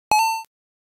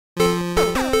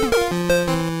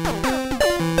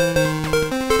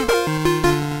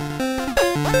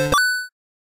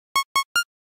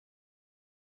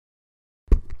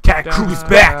Kagcrew's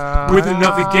back with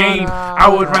another game. I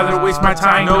would rather waste my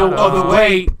time no other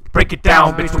way. Break it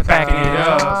down, bitch, we're backing it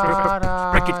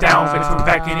up. Break it down, bitch, we're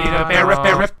backing it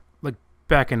up. Rip. Like,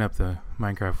 backing up the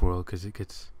Minecraft world, because it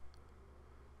gets...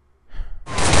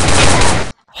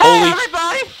 Holy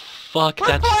everybody! Fuck,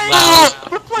 that's loud.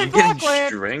 We're playing You getting Blockland!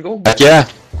 strangled? Heck yeah.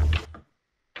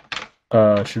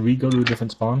 Should we go to a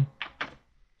different spawn?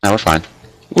 No, we're fine.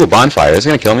 Ooh, a bonfire. Is it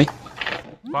gonna kill me?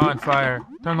 Bonfire.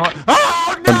 Turn on.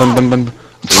 Oh no! Bum, bum, bum, bum.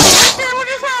 What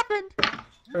just happened?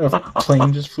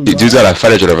 Plane just flew Dude's got a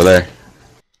fighter jet over there.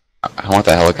 I want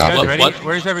that You guys helicopter. ready? What?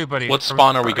 Where's everybody? What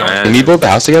spawn are we going Can we build the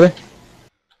house together?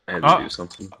 I had to do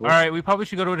something. Alright, we probably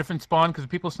should go to a different spawn because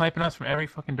people sniping us from every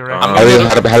fucking direction. How do we do I'm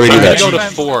that? gonna go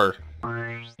to 4.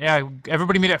 Yeah,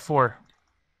 everybody meet at 4.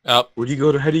 Where do you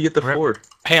go to? How do you get the 4?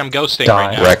 Hey, I'm ghosting Die.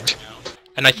 right now. Wrecked.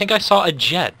 And I think I saw a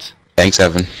jet. Thanks,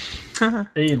 Evan.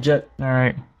 Hey, jet.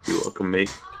 Alright. You're welcome,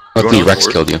 mate. Luckily, Rex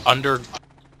killed you. Under...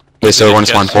 Wait, so everyone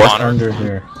spawn 4? Under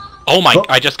here. Oh my,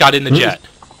 I just got in the jet.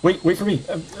 Wait for me.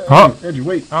 Huh? Andrew,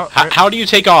 wait. Oh, How do you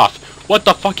take off? What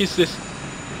the fuck is this?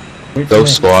 Wait for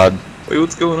Ghost me. squad. Wait,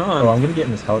 what's going Oh, on? I'm gonna get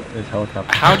in this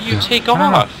helicopter. How do you take I don't know.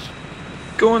 off?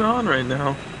 What's going on right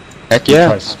now? Heck yeah.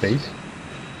 Press space.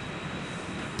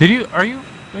 Are you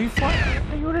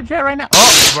flying? Are you in a jet right now?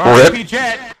 Oh, Rip. RIP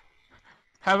jet!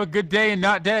 Have a good day and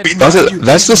not dead.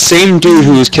 That's the same dude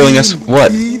who was killing us.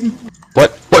 What?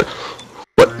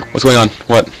 What's going on?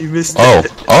 What? You missed Oh.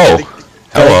 it. Oh.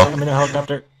 Hello. I'm in a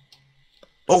helicopter.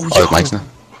 Oh, Oh, Mike's now.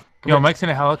 Yo, Mike's in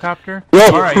a helicopter?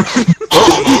 Whoa. Alright,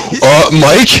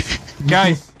 Mike?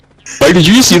 guys. Mike, did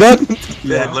you see that?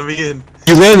 Man, let me in.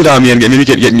 You landed on me and maybe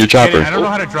get in your Hey, chopper. I don't know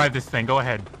how to drive this thing. Go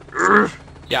ahead.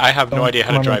 Yeah, I have no idea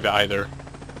how to come on drive it either.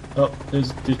 Oh,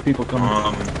 there's people coming.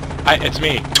 It's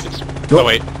me. Oh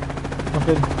wait, Jump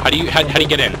in. how do you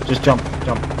get in? Just jump.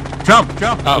 Jump!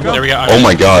 Oh, go. there we go. Oh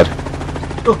my god.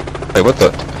 Oh. Wait, what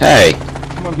the? Hey.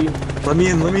 Come on, Bean. Let me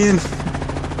in.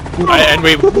 And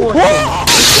we...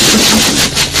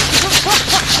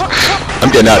 I'm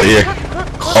getting out of here.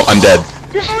 Oh, I'm dead.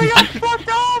 Before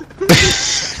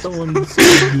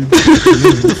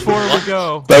we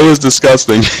go. That was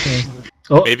disgusting.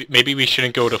 Oh, Maybe we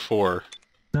shouldn't go to 4.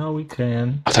 no, we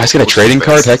can. Did I just get a trading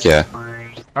card? Heck yeah.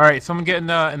 Alright, someone get in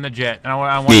the jet, and I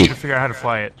want Me. you to figure out how to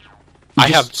fly it. You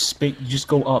just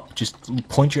go up. Just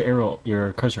point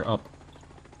your cursor up.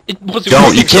 It wasn't Don't.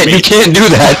 working You for me. can't do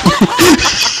that.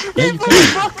 Yeah, you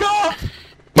can. Fuck off!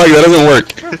 Mike, that doesn't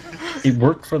work. It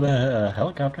worked for the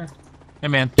helicopter. Hey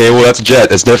man. Okay, well that's a jet.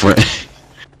 That's different.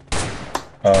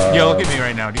 Yo, look at me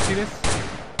right now. Do you see this?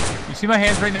 You see my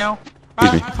hands right now?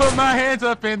 I put my hands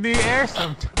up in the air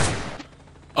sometimes.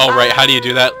 Oh right, how do you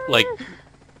do that? Like,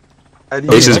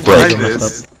 Bases break.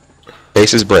 This?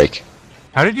 Bases break.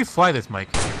 How did you fly this, Mike?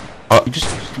 You just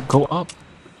go up.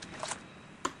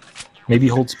 Maybe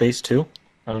hold space too.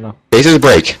 I don't know. Bases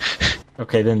break.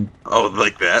 Okay, then Oh,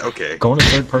 like that? Okay. go into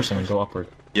third person and go upward.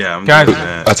 Yeah, I'm Guys, doing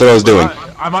that. That's what I was doing.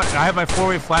 I have my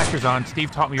 4-way flashers on.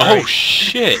 Steve taught me oh right.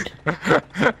 shit!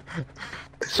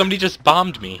 Somebody just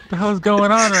bombed me. What the hell's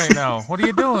going on right now? What are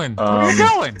you doing? What are you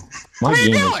doing? My What are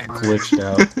you game is doing? glitched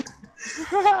out.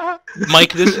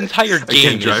 Mike, this entire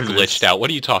game is drive glitched this. out. What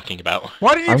are you talking about?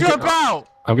 Why did you I'm jump out?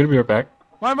 I'm gonna be right back.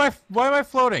 Why am I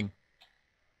floating?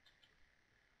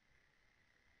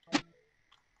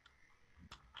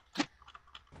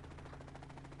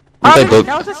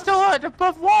 How is it still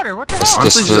above water? What the hell?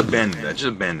 Honestly, This- just abandon that. Just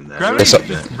abandon that. Gravity's Yes,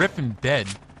 just ripping dead.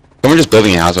 Someone just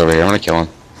building a house over here. I want to kill him.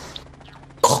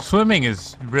 Swimming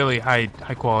is really high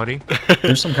quality.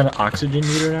 There's some kind of oxygen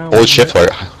meter now. Hold shift fire.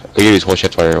 We use hold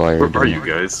shift fire while you're Where are doing you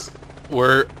guys?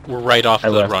 We're right off I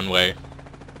the left. runway.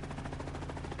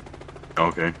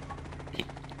 Okay.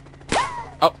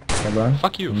 Hold on.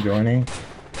 Fuck you. I'm joining.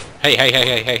 Hey,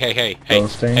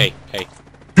 Ghosting. hey.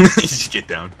 Just get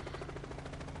down.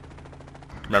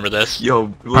 Remember this?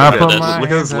 Yo, look I at put this. my Look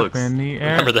how hands this up looks. in the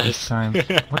air. Remember this. this time.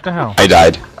 What the hell? I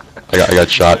died. I got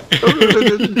shot.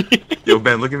 Yo,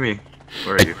 Ben, look at me.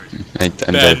 Where are you? I'm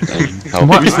Ben. dead. Help.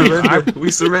 What? We surrender.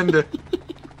 We surrender.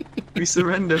 We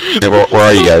surrender. Yeah, where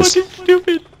are you guys? So fucking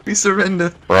stupid. We surrender.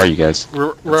 Where are you guys?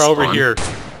 We're That's over fun. here.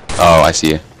 Oh, I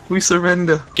see you. We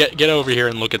surrender. Get over here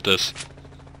and look at this.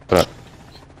 What up?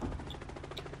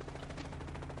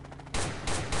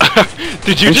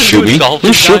 Did you Don't just shoot me. insult Don't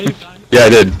this shoot me. guy? Yeah, I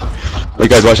did. Wait,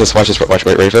 guys, watch this. Watch this. Watch.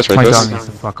 Wait, ready for this? Ready My for dog this? needs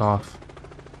to fuck off.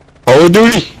 Call of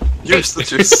Duty. You're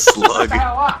such a slug.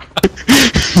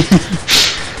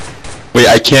 Wait,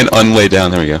 I can't unlay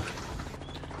down. There we go.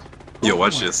 Yo,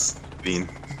 watch this. Bean.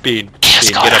 Bean,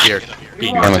 get up here.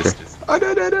 Bean. I'm Watch up this. here. What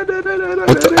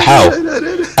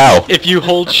the? How? How? If you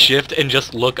hold shift and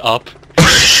just look up,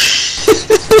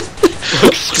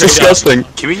 disgusting.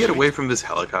 Can we get away from this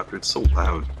helicopter? It's so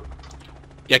loud.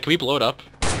 Yeah, can we blow it up?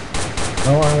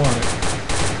 No, I want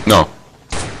it. No.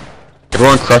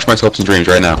 Everyone crush my hopes and dreams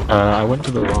right now. I went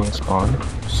to the wrong spawn,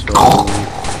 so...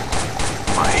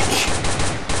 Mike.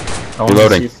 I wanted to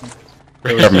Reloading. see if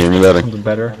there was Cover me, reloading. something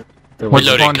better. There What was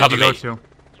Reloading, spawn did cover you go me. to?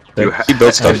 that- He built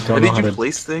I stuff. don't How know did how you to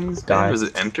place things? die. Was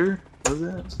it enter? Was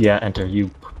that? Yeah, enter. You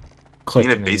You click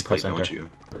need a and then you base plate, press don't enter. you?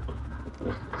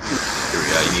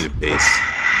 Yeah, you need a base.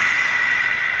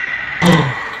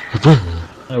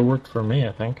 It worked for me,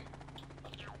 I think.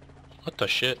 What the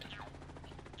shit?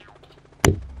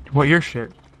 What your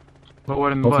shit?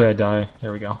 What in the Hopefully I butt? die.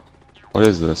 There we go. What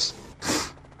is this?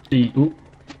 Ooh.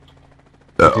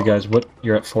 Okay, guys, what?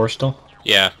 You're at 4 still?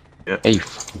 Yeah. Hey,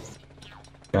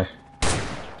 Okay.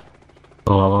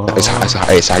 Oh,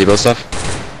 it's how you build stuff?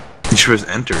 You should press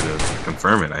enter to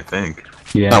confirm it, I think.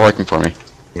 yeah. Not working for me.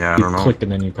 Yeah, I You don't know. click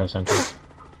and then you press enter.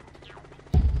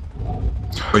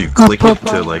 Or you click it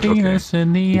to like, okay.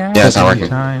 Yeah, it's not working.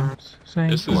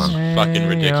 This is fucking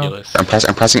ridiculous. I'm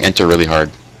pressing enter really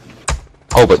hard.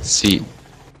 Oh, but see,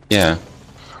 yeah.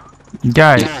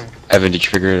 Guys, Evan, did you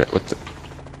figure it out?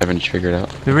 Evan, did you figure it out?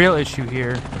 the real issue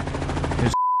here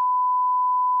is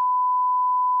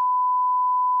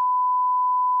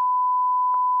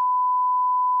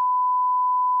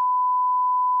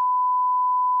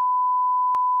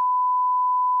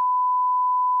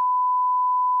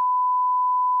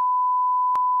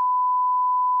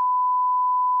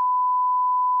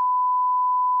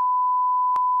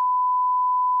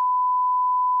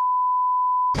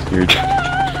You're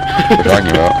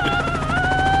talking about.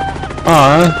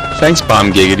 Aw, thanks,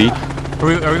 Bomb Giggity. Are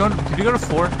we going? Did you go to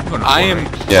 4? I'm going to 4. I am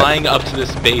Yeah. flying up to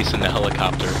this base in the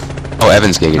helicopter. Oh,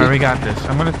 Evan's Alright, Giggity. we got this.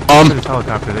 I'm gonna to this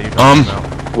helicopter that you're talking about.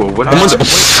 Whoa, what Someone's-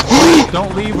 happened?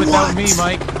 Don't leave without me,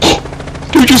 Mike.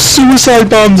 Dude just suicide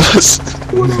bombed us!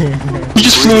 He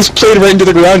just flew his plane right into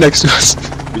the ground next to us.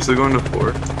 You still going to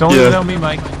 4? Don't Yeah. leave without me,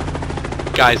 Mike.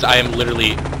 Guys, I am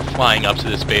literally flying up to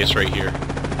this base right here.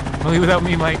 Don't leave without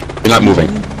me, Mike. You're not moving.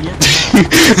 Don't leave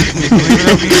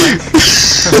without me, Mike.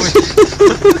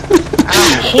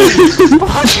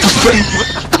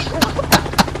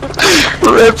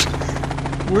 Rip!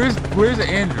 Where's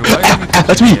Andrew? Why isn't he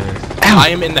That's me. I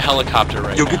am in the helicopter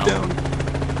right Yo, now. get down.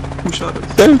 Who shot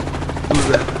us? There. Who's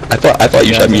that? I thought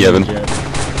you shot me, Evan. Game,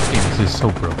 this is so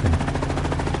broken.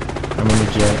 I'm in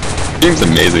the jet. Game's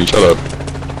amazing, shut up.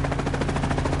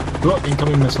 Oh,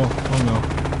 incoming missile. Oh no.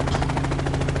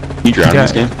 You drown in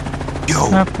this Yeah. game?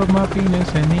 I put my penis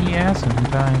in the ass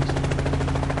sometimes.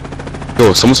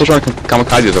 Oh, someone's still trying to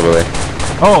kamikazes over there.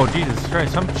 Oh, Jesus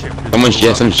Christ, some chip. just Someone's, blew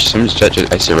yeah, up. someone's jet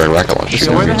just, I see a red rocket launcher.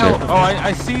 Yeah, where the hell? Oh,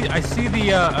 I see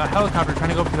the helicopter trying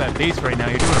to go up to that base right now.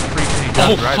 You're doing a pretty shitty job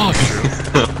Oh, driving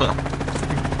fuck. through.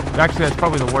 Actually, that's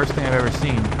probably the worst thing I've ever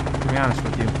seen, to be honest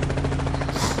with you.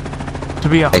 To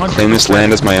be 100% claim this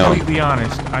land as my own. completely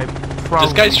honest, I probably...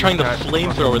 This guy's trying to got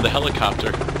flamethrower fucking- the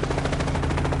helicopter.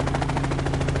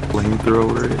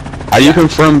 Flamethrower it. How do you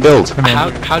confirm build?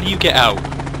 How do you get out?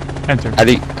 Enter. How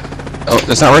do you... Oh,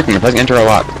 that's not working. I'm pressing enter a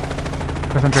lot.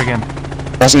 Press enter again.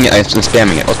 Pressing it, I'm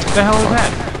spamming it. What the hell is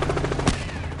that?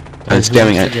 I'm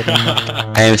spamming it.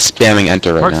 I am spamming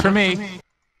enter right Works now. for me.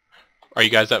 Are you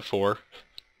guys at 4?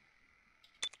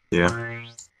 Yeah.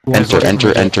 Enter,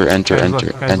 enter, enter, enter, Guys, enter,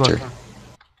 look, guys, enter. look.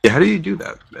 Yeah, how do you do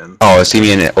that, Ben? Oh, I see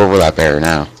me in an overlap error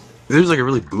now. There's like a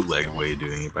really bootleg way of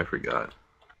doing it, but I forgot.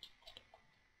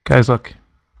 Guys, look.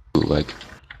 Ooh, like...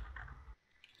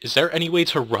 Is there any way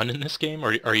to run in this game,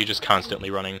 or are you just constantly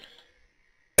running?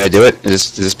 Did I do it?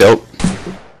 Is this built?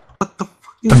 What the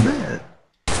fuck is that?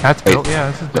 That's Wait. built.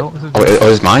 Yeah, this is built. This is Oh, built.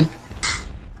 is it mine?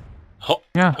 Oh,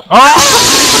 Yeah.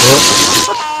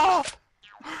 Oh!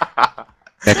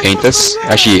 Can I paint this?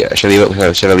 Actually, should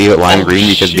I leave it lime green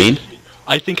because shit. bean?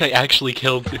 I think I actually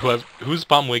killed who's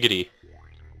Bomb Wiggity?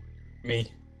 Me.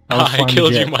 I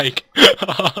killed you, Mike.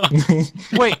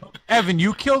 Wait, Evan,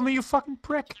 you killed me, you fucking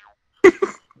prick.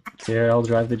 Here, I'll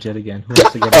drive the jet again. Who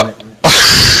wants to get in it?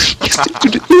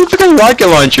 You took a rocket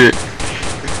launcher!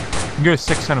 You're a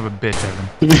sick son of a bitch, Evan.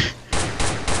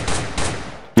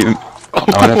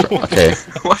 Okay.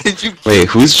 Why did you? Wait,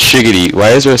 who's Shiggity? Why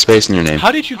is there a space in your name?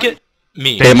 How did you get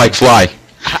me? Hey, Mike Fly.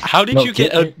 How did No, you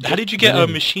get get- how did you get a get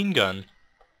in. machine gun?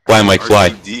 Why Mike Fly?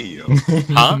 RPD, yo.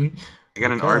 Huh? I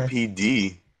got an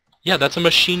RPD. Yeah, that's a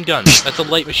machine gun. That's a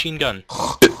light machine gun.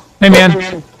 Hey, man.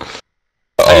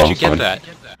 How did you get that?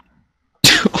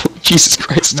 Jesus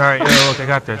Christ. Alright, look, I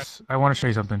got this. I want to show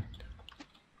you something.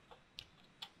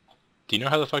 Do you know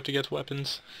how the fuck to get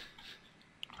weapons?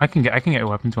 I can get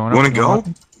weapons going. You wanna go?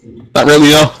 Not really,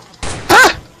 no.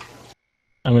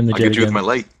 I'm in the I'll jet get you with again. my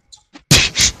light.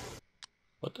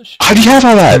 What What the shit? How do you have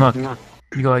all that? And look,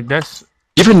 you go like this,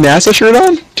 You have a NASA shirt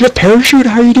on? Do you have a parachute?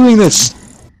 How are you doing this?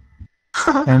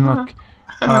 and look,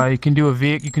 you can do a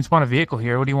vehicle. You can spawn a vehicle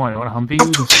here. What do you want? You want a Humvee?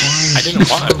 I didn't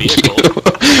want a vehicle.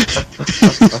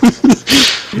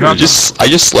 I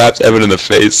just slapped Evan in the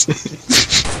face.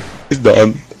 He's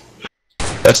done.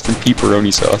 Best in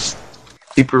pepperoni sauce.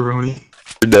 Pepperoni.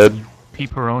 You're dead.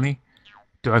 Pepperoni.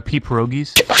 Do I have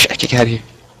pierogies? Oh shit, I can't get out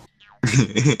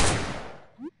of here.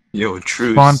 Yo,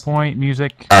 truce. Spawn point,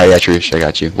 music, Alright, yeah, Trish, I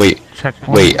got you. Wait, checkpoint.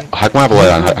 wait, how come I have a light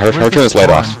on? How do I turn this light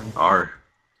off? R.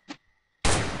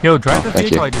 Yo, drive the thank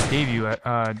vehicle you. I just gave you,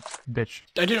 bitch.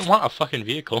 I didn't want a fucking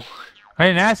vehicle. I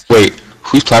didn't ask you. Wait,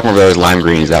 whose platform over there is lime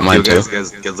green? Is that Yo, mine too?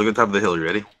 guys, look at the top of the hill. You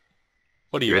ready?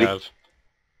 What do you Ready? have?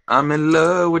 I'm in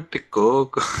love with the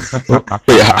coco.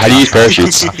 Wait, how do you use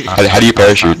parachutes? How do you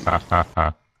parachute? How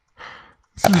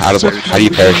do you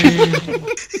parachute?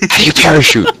 How do you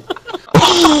parachute?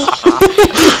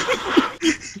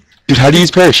 Dude, how do you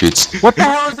use parachutes? What the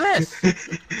hell is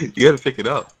this? You gotta pick it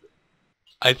up.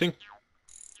 I think...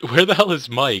 Where the hell is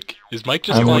Mike? Is Mike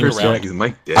just I'm flying under around? Is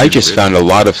Mike dead? I just found a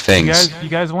lot of things. You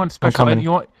guys want special? coming.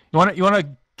 You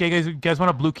guys want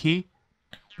a blue key?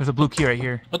 There's a blue key right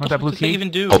here. What Want the that fuck blue does that key? even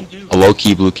do? A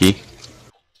low-key blue key.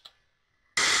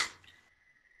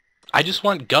 I just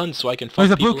want guns so I can fuck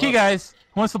There's a people blue key, up. guys.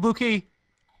 Who wants the blue key?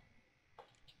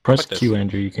 Press Fuck this. Q,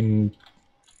 Andrew. You can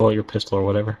pull out your pistol or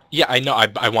whatever. Yeah, I know.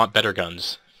 I want better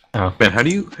guns. Oh. Man, how do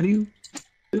you?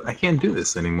 I can't do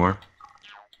this anymore.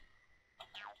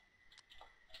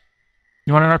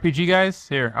 You want an RPG, guys?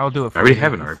 Here, I'll do it for I already you.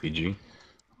 have an RPG.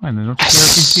 Fine, then don't take the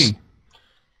RPG.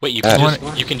 Wait, you can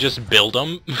Uh, you can just build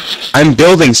them? I'm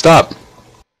building, stop!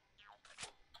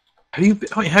 How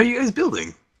are you guys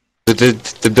building?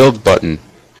 The build button.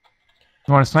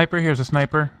 You want a sniper? Here's a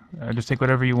sniper. Just take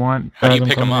whatever you want. How do you I'm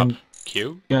pick them up? coming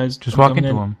Q? Guys, Just I'm walk coming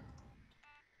into in. him.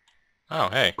 Oh,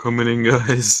 hey. Coming in,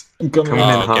 guys. I'm coming Coming in.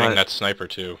 in Oh, hot. getting that sniper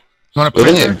too. You want a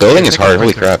printer? Building is Take a hard,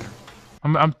 holy printer.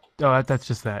 crap. Oh, that's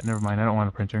just that. Never mind. I don't want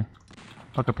a printer.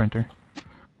 Fuck a printer.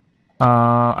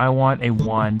 I want a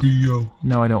 1.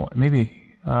 No, I don't.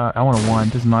 Maybe. I want a 1.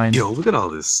 This is mine. Yo, look at all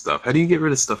this stuff. How do you get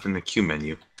rid of stuff in the Q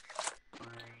menu?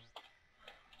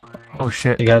 Oh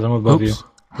shit. Hey guys, I'm above Oops.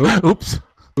 you. Oops.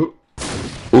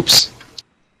 Oops.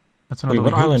 That's Wait, another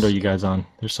what one. island Oops. are you guys on?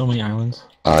 There's so many islands.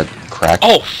 Crack.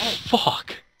 Oh,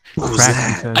 fuck! What was Crack,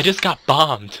 that? he says. I just got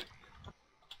bombed.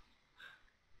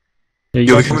 Yeah, you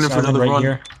Yo, guys they're coming on in for this another island run.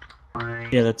 Here?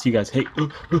 Yeah, that's you guys. Hey,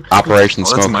 Operation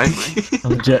Oh, that's Smoke. Mike.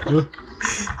 on the jet.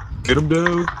 Get him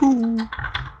down. Ooh.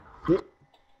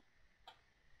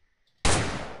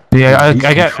 Yeah, You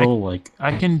I got. control, like,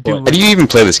 I can do. What? How do you even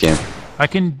play this game? I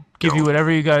can give you whatever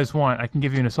you guys want. I can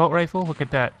give you an assault rifle. Look at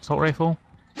that assault rifle.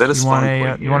 That is You want spawn a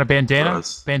point you want a here bandana? for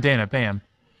us. Bandana, bam.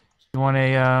 You want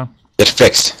a Get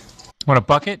fixed. want a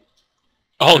bucket?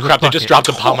 Oh There's a crap, they just bucket.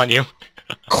 dropped a bomb on you.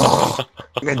 I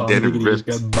got oh, dead look and at you, just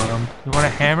ripped. got bombed. You want a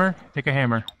hammer? Take a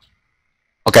hammer.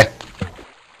 Okay.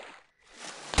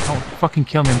 Don't fucking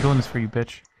kill me. I'm doing this for you,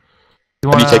 bitch. You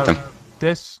How do want you take them?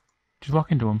 this? Just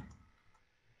walk into him.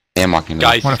 Yeah, I'm walking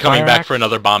down. Guys, Want he's a coming fire back axe? for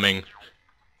another bombing.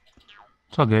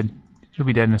 It's all good. You'll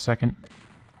be dead in a second.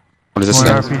 What is this Want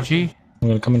an thing? RPG? I'm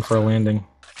gonna come in for a landing.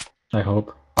 I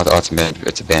hope. Oh,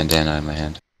 it's a bandana in my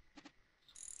hand.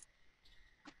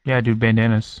 Yeah, dude,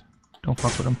 bandanas. Don't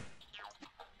fuck with them.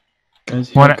 Guys,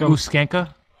 here Want I a come.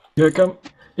 Uskanka? Here I come.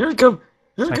 Here I come.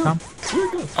 Here I come. Psycom? Here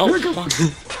I come. Oh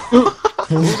fuck.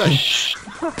 Who the sh...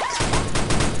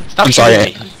 Stop I'm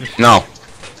sorry. shooting me. No.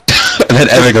 And then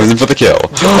Evan comes in for the kill.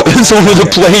 And so the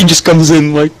plane just comes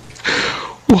in like.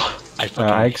 I fucking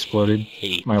I exploded.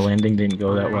 hate. My landing didn't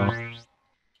go that well.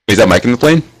 Is that Mike in the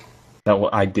plane?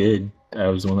 I did. I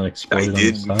was the one that exploded. on the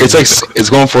did. side. It's like it's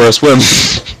going for a swim.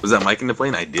 Was that Mike in the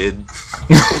plane? I did.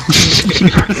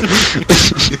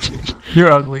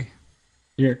 You're ugly.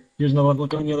 Here's another one.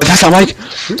 Look on the other. That's not Mike.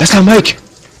 That's not Mike.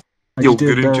 I Yo,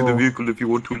 did get into the barrel. vehicle if you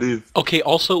want to live. Okay,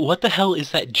 also, what the hell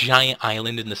is that giant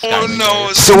island in the sky? Oh right no,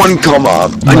 there? Someone come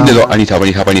up. I need help. I need help. I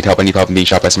need help. I need help. I need help. I'm being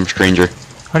shot by some stranger.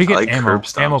 How do you get I like ammo? curb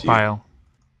stomped Ammo you. pile.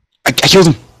 I killed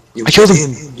him. Yo, I killed get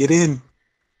him. in. Get in.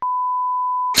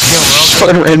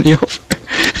 Fucking ran me over.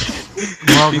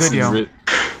 We're all Piece good, of yo. rip.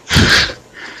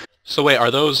 So wait, are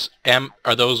those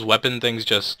weapon things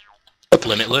just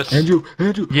limitless? Andrew.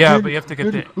 Yeah, but you have to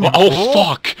get the... Oh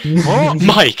fuck! Oh!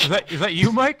 Mike! Is that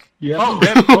you, Mike? Yeah. Oh,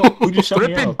 then, Who just shot me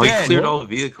Rippin' out? We dead. cleared all the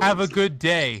vehicles. Have a good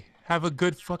day. Have a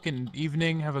good fucking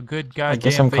evening. Have a good goddamn I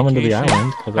guess I'm coming to the vacation.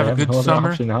 island because I Have a have good no other summer.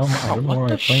 option now. I don't know What where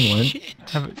my the plane went. shit?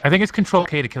 I think it's Control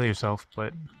K to kill yourself,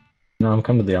 but... No, I'm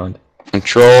coming to the island.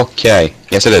 Control K.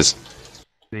 Yes, it is.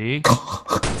 See?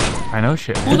 I know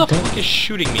shit. Who the fuck is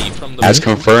shooting me from the... As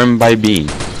confirmed by Bean.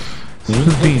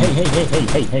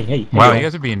 Hey. Wow, you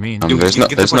guys are being mean. There's no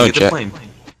Get the jet. plane.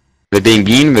 They're being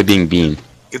Bean. They're being Bean.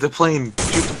 Get the plane.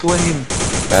 Shoot the plane.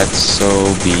 That's so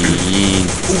Bean.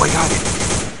 Oh, I got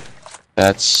it.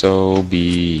 That's so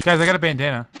Bean. Guys, I got a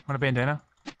bandana. Want a bandana?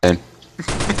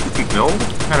 No?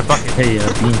 I got a bucket. Hey,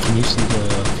 Bean, can you see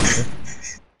the future?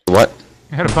 What?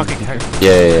 I got a bucket, guys.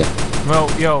 Yeah.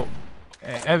 Well, yo,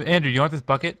 Andrew, you want this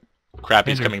bucket? Crap,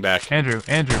 he's Andrew. coming back. Andrew,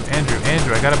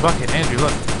 I got a bucket. Andrew,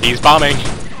 look. He's bombing.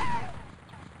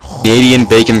 Canadian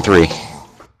Bacon 3.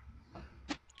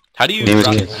 How do you Name is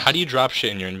drop, Kid. how do you drop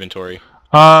shit in your inventory?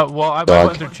 Well, my Dog.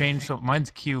 buttons are changed, so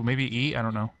mine's Q, maybe E, I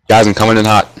don't know. Guys, I'm coming in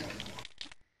hot.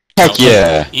 Heck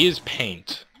yeah. E is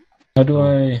paint. How do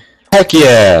I... Heck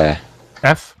yeah.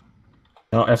 F?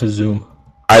 No, F is zoom.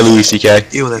 Hi, Louis C.K.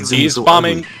 Ew, that zoom is He's so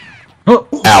bombing.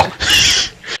 ugly. Ow.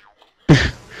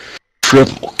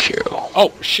 Triple kill.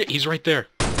 Oh shit, he's right there.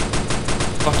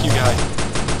 Fuck you guys.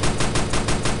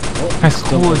 That's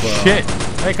Still cool as have, shit.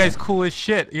 That guy's cool as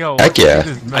shit. Yo, Heck let's yeah.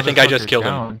 take this I think I just motherfucker killed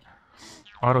him. down.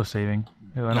 Auto-saving.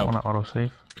 Ew, I don't Nope. want to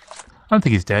auto-save. I don't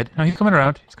think he's dead. No, he's coming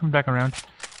around. He's coming back around.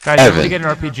 Guys, I'm Evan. gonna get an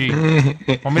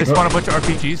RPG. Want me to spawn a bunch of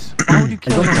RPGs? Why would you I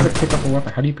kill don't know how him? to pick up a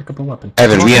weapon. How do you pick up a weapon?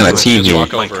 Evan, we on a Just team here.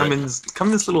 walk Like, over come it. in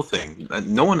this little thing.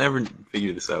 No one ever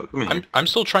figured this out. Come in here. I'm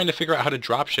still trying to figure out how to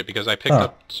drop shit because I picked Huh.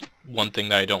 up one thing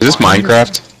that I don't Is this want.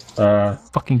 Minecraft?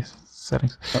 Fucking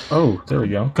settings. Oh, there we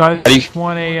go. Guys, do you-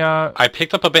 want a, I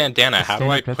picked up a bandana. How do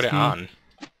I That's put it the- on?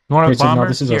 you want a Wait, so now bomber?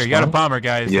 this is our Here, you got a spawn? bomber,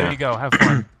 guys. Yeah. There you go. Have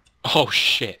fun. Oh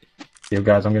shit. Yo,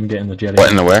 guys, I'm gonna get in the jet. What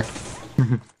in the where?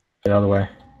 Get out of the way.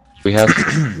 We have...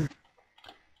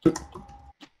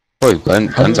 Boy,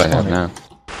 guns I have now.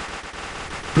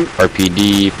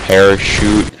 RPD,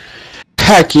 parachute.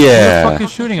 Heck Who the yeah! fuck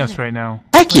is shooting us right now?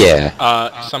 Heck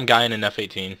yeah! Some guy in an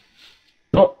F-18.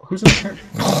 Oh, who's in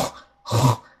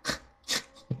the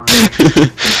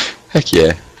Heck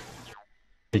yeah.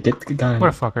 Hey, get the guy. What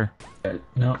a fucker.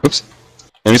 No. Oops.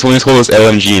 Let me hold this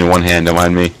LMG in one hand, don't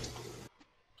mind me.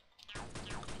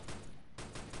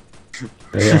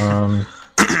 Hey,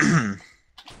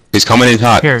 He's coming in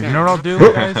hot. Here, you know what I'll do,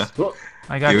 guys?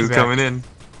 I got He you was back. coming in.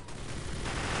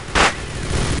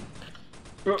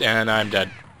 And I'm dead.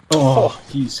 oh,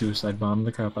 he suicide bombed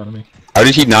the crap out of me. How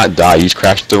did he not die? He just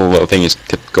crashed through the little thing, just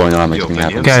kept going on like Yo, nothing man,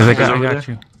 happened. Guys, I Snipers over got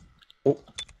you.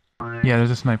 Yeah,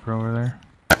 there's a sniper over there.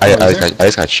 I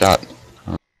just got shot.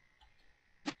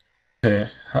 Okay,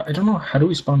 I don't know. How do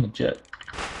we spawn the jet?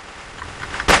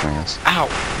 I guess. Ow!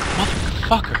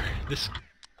 Motherfucker! This...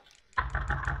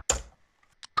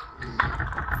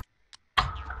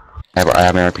 I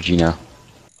have my RPG now.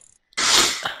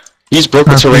 He just broke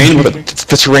the terrain, but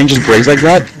the terrain just breaks like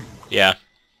that? Yeah.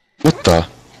 What the?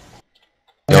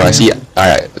 Yo, I see.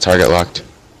 Alright, the target locked.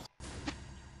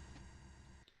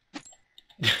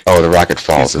 Oh, the rocket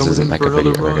falls. This isn't like a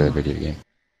regular video game.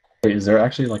 Wait, is there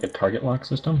actually like a target lock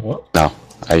system? What? No,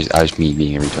 I just me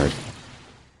being a retard.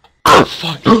 Oh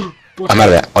fuck! I'm out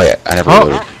of that. Oh yeah, I never Oh.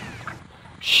 loaded.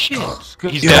 Shit!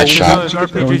 He's Yo, dead. shot. There's Yo,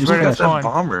 RPGs we ready to Got that spawn.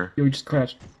 bomber. Yo, we just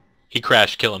crashed. He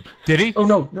crashed. Kill him. Did he? Oh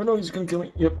no, he's gonna kill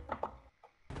me. Yep.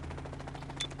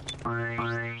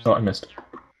 Oh, I missed.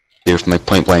 They were from like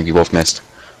point blank. We both missed.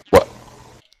 What?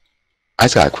 I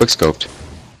just got quick scoped.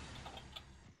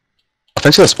 Oh,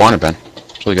 thanks for the spawner, Ben.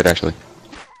 It's really good actually.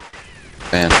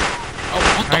 Man.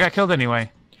 Oh, what the... I got killed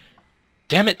anyway.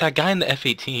 Damn it, that guy in the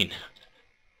F-18.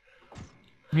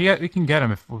 We can get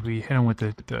him if we hit him with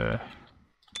the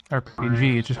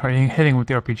RPG. It's just hard hitting with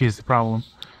the RPG is the problem.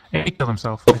 And he killed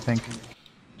himself, I think.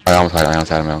 I almost had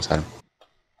him. Is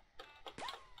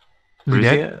he Where's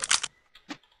he dead? at?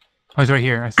 Oh, he's right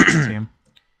here. I see him.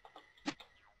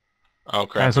 Oh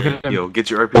crap. Guys, look at him. Yo, get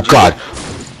your RPG. Oh god!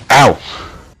 Ow!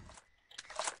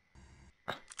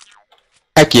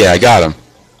 Heck yeah, I got him.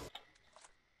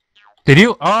 Did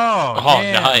you? Oh, Oh,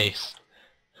 damn. nice.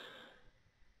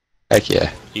 Heck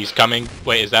yeah. He's coming.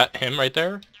 Wait, is that him right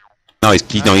there? No, he's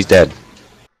dead.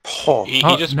 Oh, He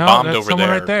Oh, just no, bombed that's over someone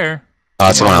there. right there. Oh,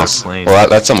 that's someone Yeah, else. plane. Well,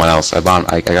 that's someone else. I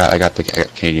got the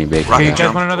Canadian bacon. Okay, you Rocket guys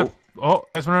jump. want another? Oh,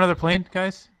 guys want another plane,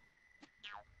 guys?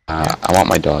 I want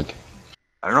my dog.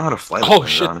 I don't know how to fly. Oh this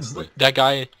shit! thing, honestly. That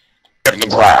guy. Get in the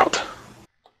ground.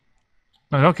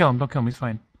 No, don't kill him. Don't kill him. He's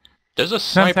fine. There's a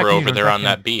attacking sniper you, over they're there on attacking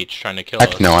that beach trying to kill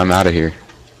Heck us. no, I'm out of here.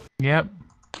 Yep.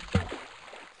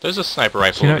 There's a sniper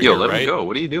rifle You know- over Yo, here, let right? me go.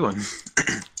 What are you doing?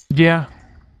 Yeah.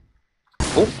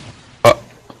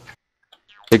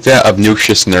 Take that,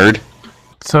 obnoxious nerd.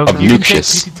 So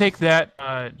Obnoxious. you can take that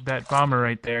that bomber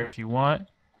right there if you want.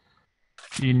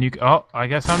 Oh, I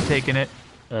guess I'm taking it.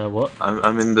 What?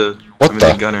 I'm in the. What I'm the?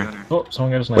 in the gunner. Oh,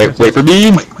 someone got a sniper. Wait for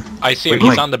me! I see him. Wait, He's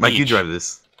Mike, on the Mike, beach. you drive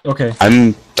this. Okay.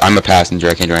 I'm a passenger.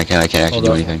 I can't actually Hold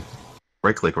do up. anything.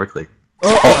 Right click, right click.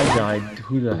 Oh, I died.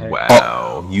 Who the heck?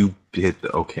 Wow, you hit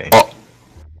the okay. Oh.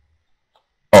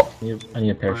 I need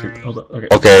a parachute. Hold up. Okay.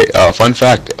 Okay. Fun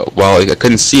fact. Well, I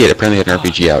couldn't see it. Apparently, it had an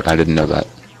RPG out. I didn't know that.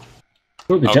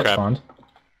 Oh, the Oh, jet crap. spawned.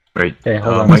 Right. Okay,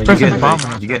 hold on. Mike, let you me get, get- bomb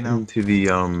on us you get right now. into the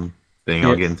thing. Yeah.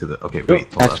 I'll get into the. Okay,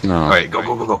 wait. Hold Heck on. no. All right,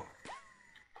 go.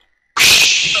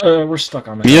 We're stuck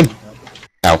on the. Me in?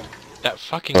 Ow. That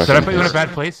fucking. Did Did I put you in a bad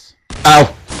place?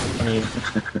 Ow! I mean,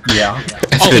 yeah.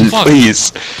 Evan, fuck.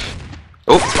 please.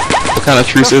 Oh, What kind of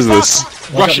truce is this?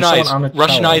 Russian Someone eyes. on the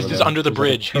Russian tower eyes over is there. under the There's like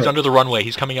a bridge. He's turret. under the runway.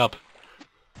 He's coming up.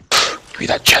 Give me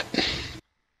that jet.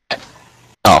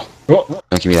 Oh, Oh,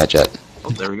 don't give me that jet. oh,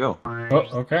 there we go. oh,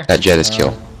 okay. That jet is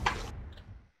kill.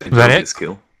 Is that it?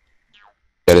 Skill.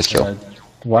 Jet is kill.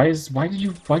 Why did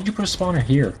you put a spawner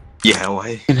here? Yeah,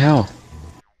 why? In hell.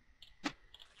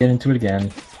 Get into it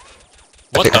again.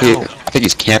 What the I hell? think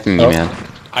he's camping me, Oh. man.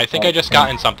 I think I just got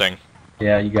in something.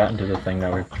 Yeah, you got into the thing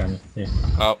that we're trying to. Yeah.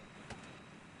 Oh.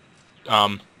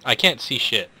 I can't see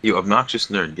shit. You obnoxious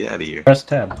nerd, get out of here. Press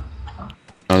tab.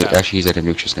 No, Yeah. actually, he's like a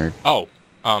nutritious nerd. Oh.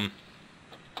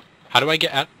 How do I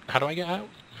get out?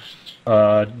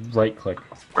 Right click.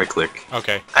 Right click.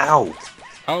 Okay. Ow!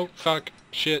 Oh, fuck.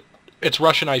 Shit. It's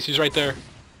Russian ice. He's right there.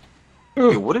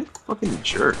 Hey, what a fucking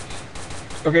jerk.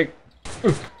 Okay.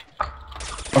 Ooh.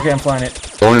 Okay, I'm flying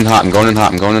it. Going in hot. I'm going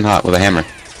in hot with a hammer.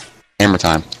 Hammer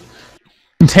time.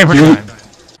 Hammer You- time.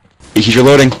 He's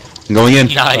reloading. I'm going in.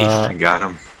 Nice. I got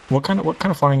him. What kind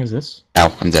of flying is this?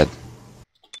 Ow, I'm dead.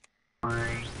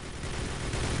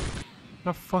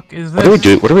 The fuck is What do we this?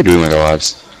 do? What are we doing with our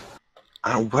lives?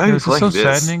 Why are you This is playing so this?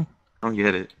 saddening. I don't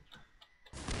get it.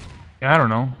 Yeah, I don't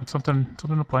know. It's something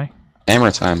to play.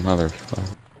 Hammer time, mother.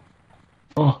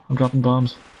 Oh, I'm dropping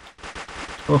bombs.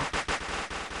 Oh.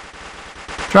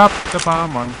 Drop the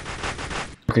bomb on.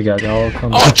 Okay, guys, I'll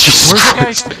come Oh, back. Jesus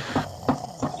Where's the guy? Christ.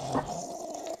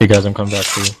 Hey, guys, I'm coming back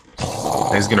to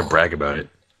you. He's gonna brag about it.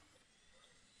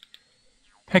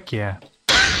 Heck yeah.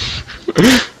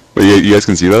 Wait, you guys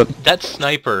can see that? That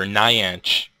sniper,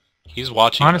 Nyanch. He's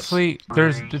watching Honestly,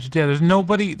 there's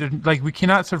nobody. Like, we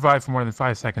cannot survive for more than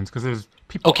 5 seconds because there's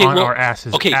people Okay, on well, our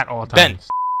asses okay, at all Ben. times.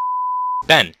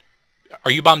 Ben,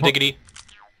 are you bomb diggity?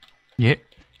 Yeah.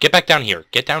 Get back down here.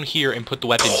 Get down here and put the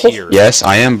weapons here. Yes,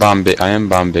 I am bomb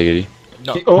biggity.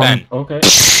 No, Oh, Ben, okay.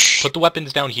 put the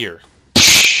weapons down here.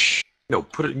 No,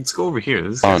 put it. Let's go over here.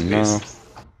 This Oh guy's no. base.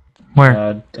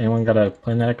 Where? Anyone got a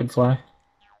plane that I could fly?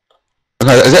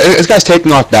 Okay, this guy's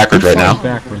taking off backwards right Flying now.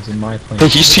 Backwards in my plane. He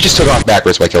just took off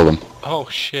backwards, so I killed him. Oh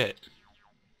shit.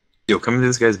 Yo, come into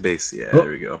this guy's base. Yeah, Oh.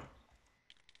 there we go.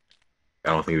 I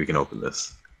don't think we can open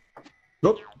this.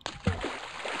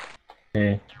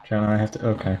 Okay, John, I have to.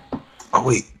 Okay, Oh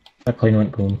wait. that plane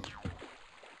went boom.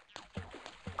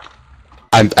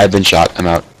 I've been shot. I'm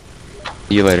out.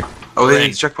 See you later. Oh, We're there's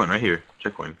in. checkpoint right here.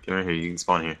 Checkpoint. Get right here. You can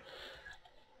spawn here.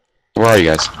 Where are you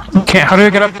guys? Can't. How do I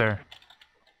get up there?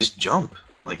 Just jump.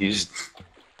 Like you just.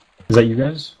 Is that you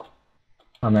guys?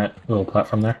 On that little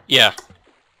platform there? Yeah.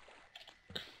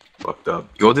 Fucked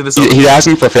up. Go to this. He's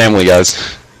asking for family,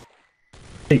 guys.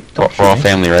 Hey, We're don't all shoot me.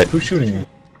 family, right? Who's shooting me?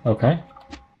 Okay.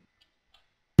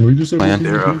 Can we just Man.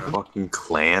 They're a fucking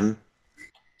clan.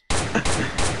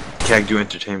 Kagdu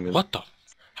Entertainment. What the?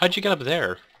 How'd you get up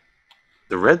there?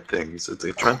 The red things. It's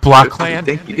a trend. Blockland?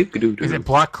 Thank you. Is it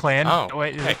Block Clan? Oh,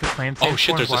 Wait, is hey. it the clan? Oh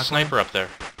shit, there's a sniper up there.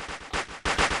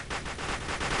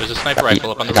 There's a sniper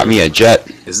rifle up on the Got roof. me a jet.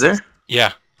 Is there?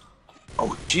 Yeah.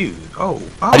 Oh, dude. Oh.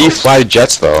 How do you fly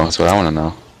jets, though? That's what I want to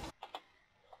know.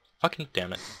 Fucking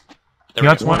damn it. You There we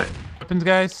guys go. want weapons,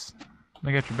 guys?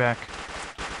 I got your back.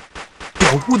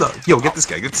 Yo, who the? Yo, get this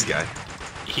guy. Get this guy.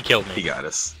 He killed He me. got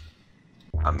us.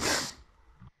 I'm dead.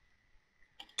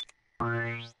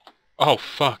 Oh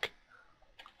fuck.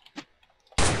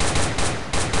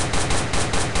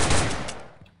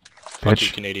 Fuck you,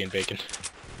 Bitch. Canadian bacon.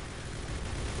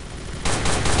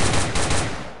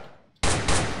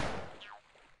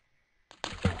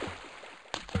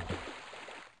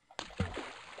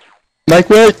 Mike,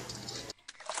 wait!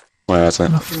 Well, that's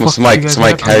it. The fuck So, Mike, you guys so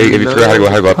Mike, got- have you figured out how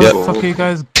to go up How yet? the fuck are you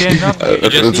guys getting up? You just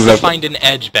this need is to a- find an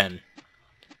edge, Ben.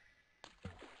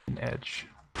 An edge.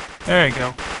 There you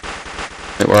go.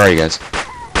 Where are you guys?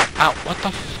 Ow, what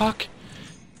the fuck?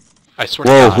 I swear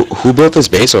Whoa, to God. who built this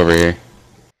base over here?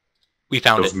 We That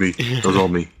found was it. me. That was all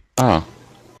me. Oh.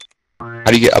 How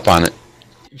do you get up on it?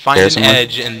 Find There an somewhere?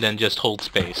 edge and then just hold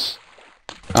space.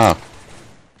 Oh.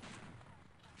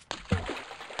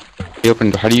 You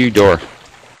opened. How do you door?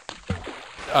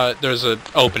 There's an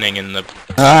opening in the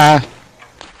Ah!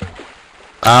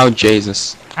 Oh,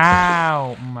 Jesus.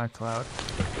 Ow, my cloud.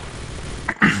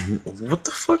 What the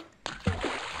fuck?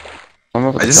 I'm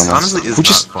about to I just kill honestly myself.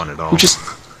 is not fun at all. Who just...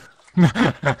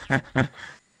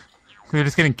 We're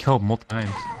just getting killed multiple times.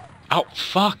 Ow,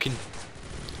 fucking...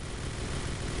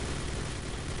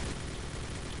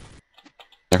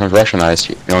 There comes Russian eyes,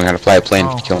 knowing how to fly a plane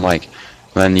to kill Mike.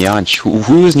 And then Neon.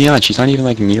 Who is Neon? She's not even,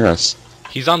 like, near us.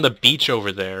 He's on the beach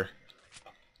over there.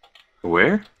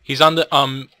 Where? He's on the,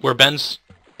 where Ben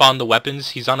spawned the weapons,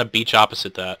 he's on a beach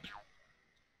opposite that.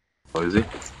 Oh, is he?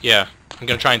 Yeah, I'm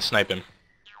gonna try and snipe him.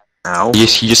 Ow. He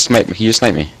just sniped me. He just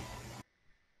sniped me.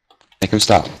 Make him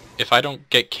stop. If I don't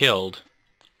get killed...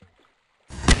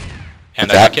 And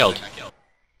What's I that? got killed.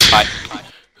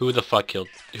 Who the fuck killed?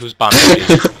 Who's bombing me? Yeah,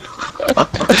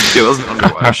 that was an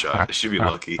underwire shot. I should be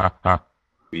lucky. To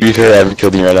be fair, I haven't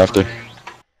killed you right after.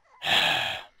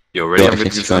 Yo, ready? Yo, I'm gonna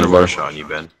it's do an fine, underwire bro. shot on you,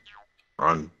 Ben.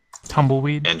 On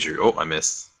Tumbleweed. Andrew. Oh, I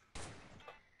missed.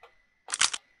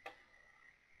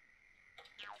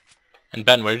 And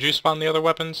Ben, where did you spawn the other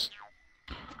weapons?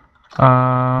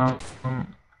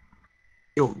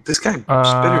 Yo, this guy just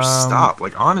better stop.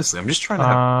 Like, honestly, I'm just trying to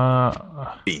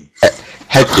have bean.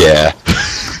 Heck yeah.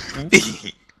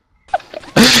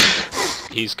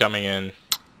 He's coming in.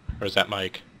 Where's that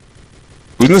Mike?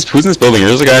 Who's in this building?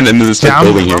 There's a guy in this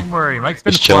building here. Don't worry, Mike's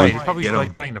been Just chilling. quiet. He's probably Get like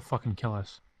him. trying to fucking kill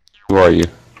us. Who are you?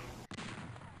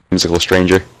 Musical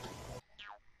stranger.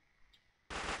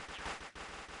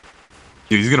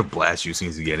 Dude, he's gonna blast you as soon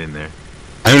as you get in there.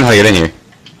 I don't know how to get in here.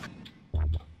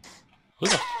 Who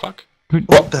the fuck?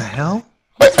 What the hell?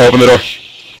 Wait, open the door.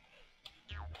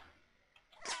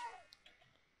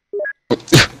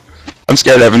 I'm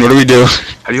scared, Evan. What do we do?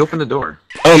 How do you open the door?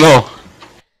 I don't know.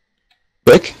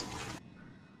 Click?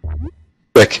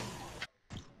 Click.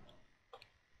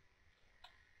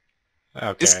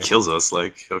 Okay. This kills us,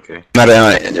 like, okay. Not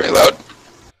you're loud.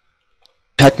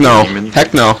 Heck no.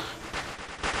 Heck no.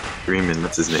 Freeman,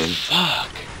 that's his name. Fuck.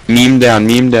 Meme down,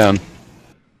 meme down.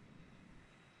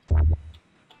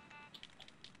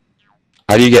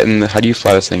 How do you get in how do you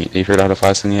fly this thing? Have you figured out how to fly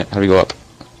this thing yet? How do we go up?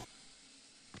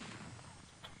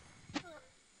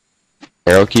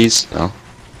 Arrow keys? No.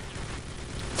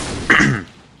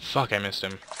 Fuck, I missed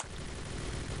him.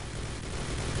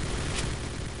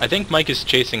 I think Mike is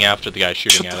chasing after the guy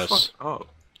shooting Shut at the us. fuck up.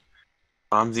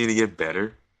 Bombs need to get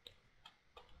better.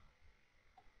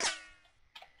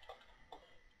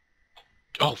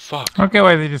 Oh, fuck. Okay,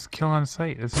 why they just kill on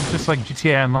sight? This is just like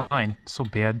GTA Online. It's so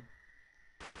bad.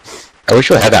 I wish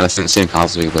we had that on the same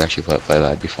console so we could actually play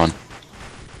that. It'd be fun.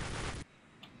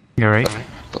 You're right.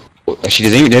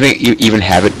 Actually, doesn't even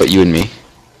have it but you and me?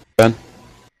 Ben?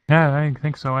 Yeah, I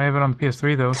think so. I have it on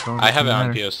PS3 though, so I have it on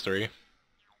matter. PS3.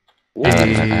 I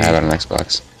have it on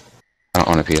Xbox. I don't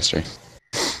own a PS3.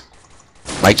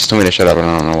 Mike just told me to shut up and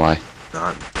I don't know why.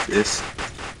 Not this.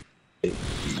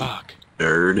 Fuck.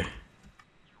 Nerd.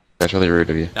 That's really rude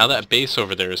of you. Now that base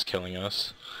over there is killing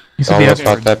us. You said Oh, the let's S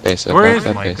fuck word. that base. Where Fuck is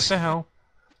that Mike? What base. the hell?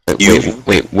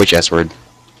 Wait, which S word?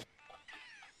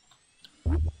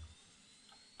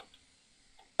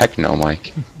 Heck no,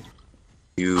 Mike.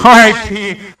 You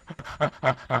R.I.P.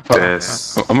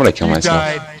 best. I'm gonna kill You myself.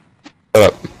 died.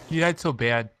 Shut up. You died so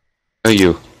bad. No,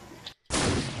 you.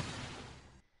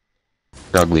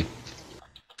 You're ugly.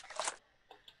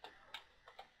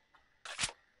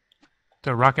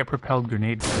 The rocket-propelled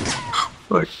grenade died.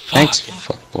 Fuck. Thanks.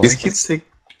 Fuck, boy. These kids take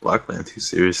Blockland too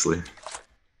seriously.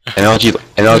 NLG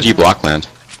Blockland.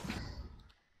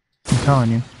 I'm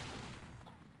telling you.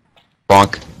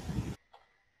 Bonk.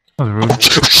 That was rude.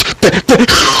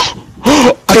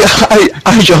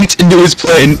 I jumped into his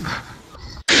plane.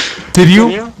 Did you?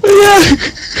 Yeah.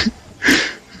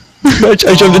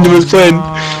 I jumped into his plane.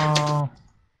 Oh.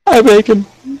 Hi, Bacon.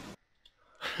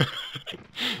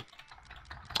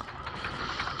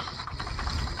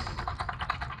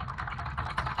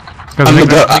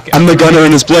 I'm the gunner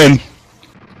in his plane.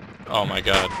 Oh my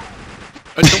god.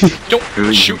 Don't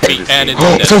Really, shoot me, you and it's Oh,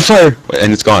 dead. it's on fire!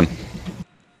 And it's gone.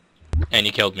 And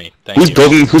you killed me. Thank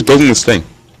you. Who's building this thing?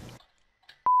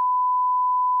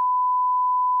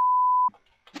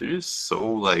 They're just so,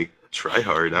 like, try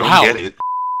hard. I Wow. don't get it.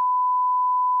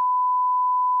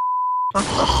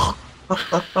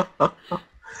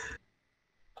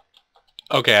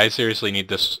 Okay, I seriously need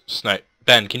this snipe.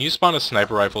 Ben, can you spawn a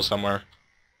sniper rifle somewhere?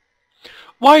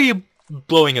 Why are you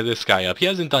blowing this guy up? He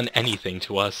hasn't done anything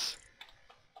to us.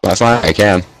 Last night I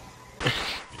can.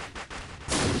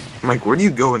 Mike, where do you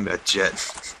go in that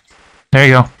jet? There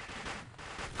you go.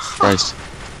 Christ.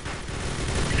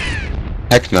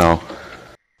 Heck no.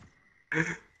 He's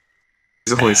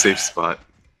the only safe spot.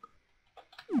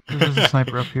 There's a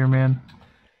sniper up here, man.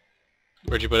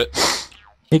 Where'd you put it?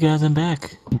 Hey guys, I'm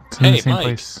back. It's in the Hey, same Mike.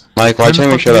 place. Mike, why'd you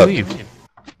tell me to shut up? Leave?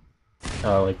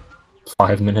 Like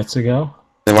 5 minutes ago.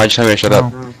 Then why'd you tell me to shut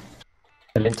up?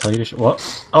 I didn't tell you to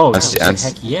what? Oh, That's-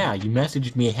 heck yeah! You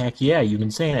messaged me a heck yeah. You've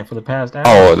been saying it for the past hour.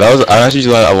 Oh, I messaged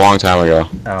you that a long time ago.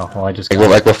 Oh, well, I just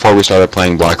Like before we started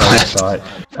playing I Blockland. saw it.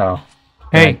 Oh.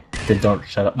 Hey. Then don't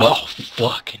shut up. Oh,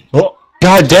 fucking. Oh.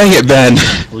 God dang it, Ben!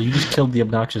 Well, you just killed the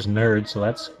obnoxious nerd, so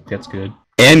that's good.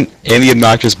 And the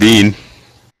obnoxious bean.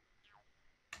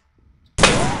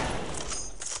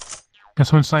 Got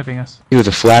someone sniping us. He with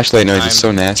a flashlight noise I'm is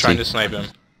so nasty. trying to snipe him.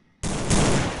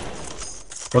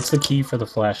 What's the key for the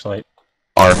flashlight?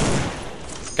 R.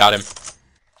 Got him.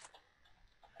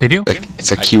 Did you? Like,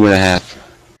 it's a Q&A.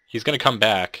 He's gonna come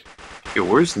back. Yo,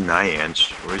 where's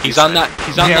Nyanch? Where's He's he on that.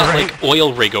 He's on Yeah, that right. like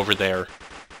oil rig over there.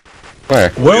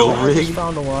 Where? Well, Oil I just rig?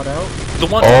 found a lot out. The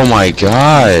one. Oh my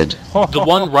god. The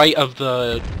one right of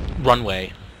the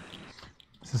runway.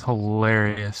 This is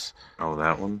hilarious. Oh,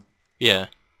 that one? Yeah.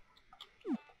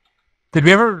 Did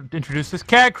we ever introduce this?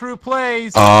 Kagcrew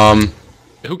plays!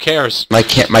 Who cares? My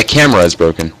camera is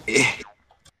broken.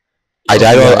 I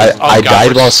died God,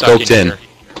 we're while stuck scoped in. here.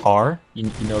 R? You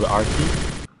know the R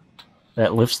key?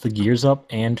 That lifts the gears up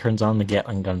and turns on the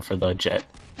Gatling gun for the jet.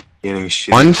 Getting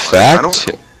shit. Fun I fact.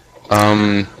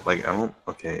 don't, like, I don't,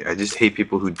 okay, I just hate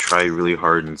people who try really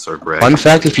hard and start bragging. Fun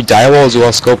fact: if you die while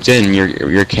scoped in,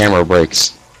 your camera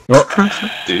breaks,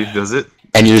 Dude, does it?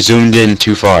 and you're zoomed in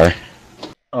too far.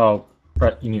 Oh,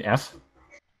 Brett, you mean F?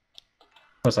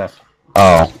 What's F?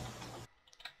 Oh.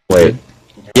 Wait.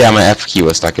 Yeah, my F key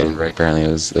was stuck in. Right. Apparently, it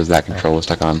was that control was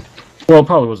stuck on. Well, it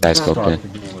probably wasn't. That's I thought okay.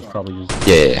 the game was probably just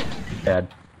Yeah. bad.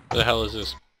 What the hell is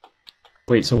this?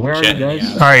 Wait, so where are you guys?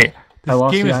 Yeah. Alright, I this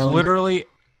lost game the is island. literally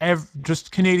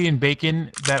just Canadian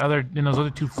bacon. Those other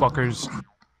two fuckers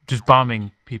just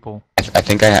bombing people. I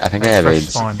think I have Fresh AIDS.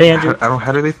 spawn. Hey, Andrew.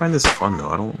 How do they find this fun, though?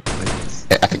 I don't,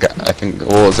 like, I think.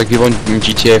 Well, it's like people in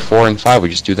GTA 4 and 5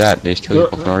 would just do that. They just kill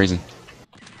people for no reason.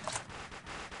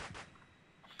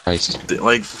 Christ.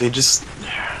 they just...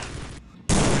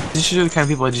 These are the kind of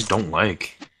people I just don't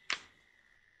like.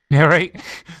 Yeah, right?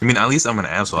 I mean, at least I'm an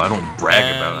asshole. I don't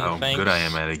brag about how Thanks. good I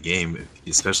am at a game,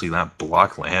 especially not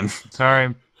Blockland.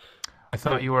 Sorry. I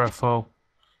thought you were a foe.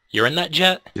 You're in that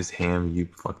jet? Just ham, you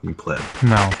fucking pleb.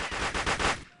 No.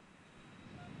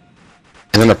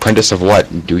 And an apprentice of what?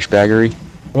 Douchebaggery?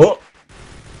 Oh,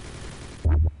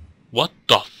 What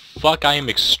the fuck? I am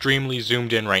extremely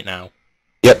zoomed in right now.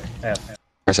 Yep. F.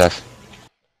 Where's F?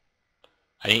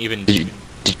 I didn't even. Did you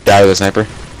die with a sniper?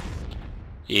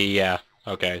 Yeah.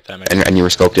 Okay, that makes. And you were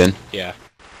scoped in? Yeah.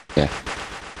 Yeah.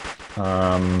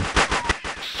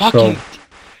 Fucking.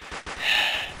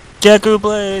 Kagcrew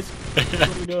plays. What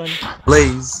are you doing?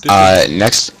 Blaze!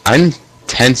 Next, I'm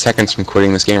 10 seconds from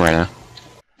quitting this game right now.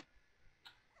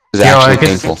 It's Yeah, actually I guess-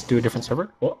 painful. Let's do a different server.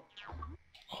 What?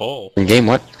 Oh. In game,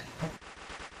 what?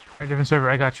 A different server,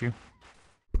 I got you.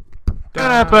 Ladies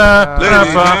and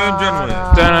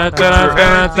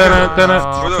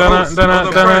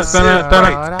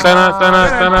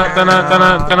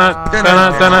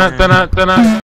gentlemen,